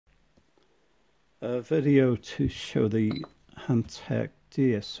A video to show the Hantek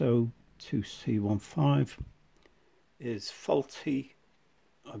DSO2C15 is faulty.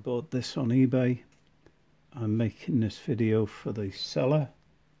 I bought this on eBay. I'm making this video for the seller.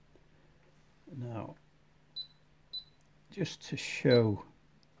 Now, just to show,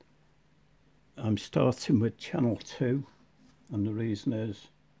 I'm starting with channel 2, and the reason is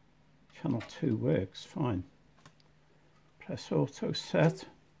channel 2 works fine. Press auto set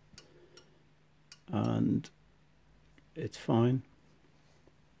and it's fine.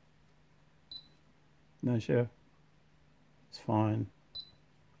 Measure, it's fine.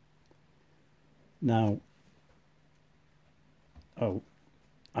 Now,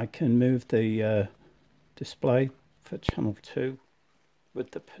 I can move the display for channel 2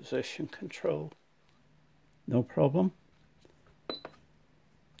 with the position control, no problem.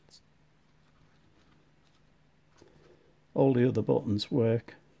 All the other buttons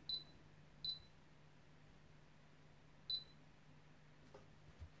work.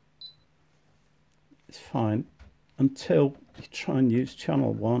 It's fine until you try and use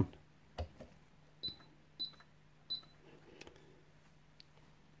channel 1.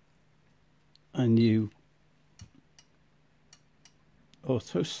 And you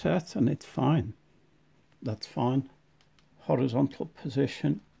auto set and it's fine. That's fine. Horizontal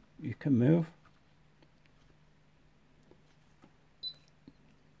position you can move.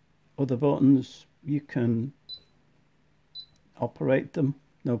 Other buttons you can operate them,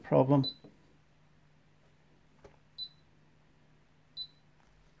 no problem.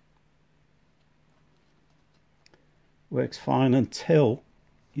 Works fine until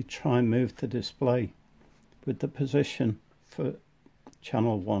you try and move the display with the position for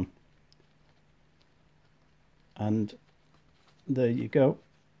channel 1. And there you go.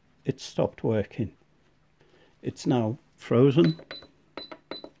 It stopped working. It's now frozen.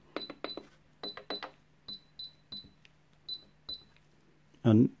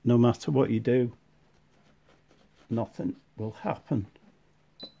 And no matter what you do, nothing will happen.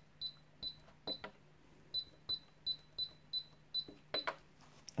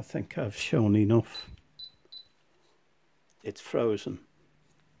 I think I've shown enough. It's frozen.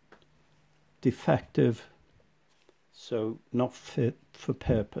 Defective, so not fit for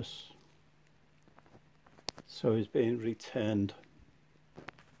purpose. So it's being returned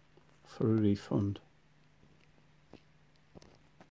for a refund.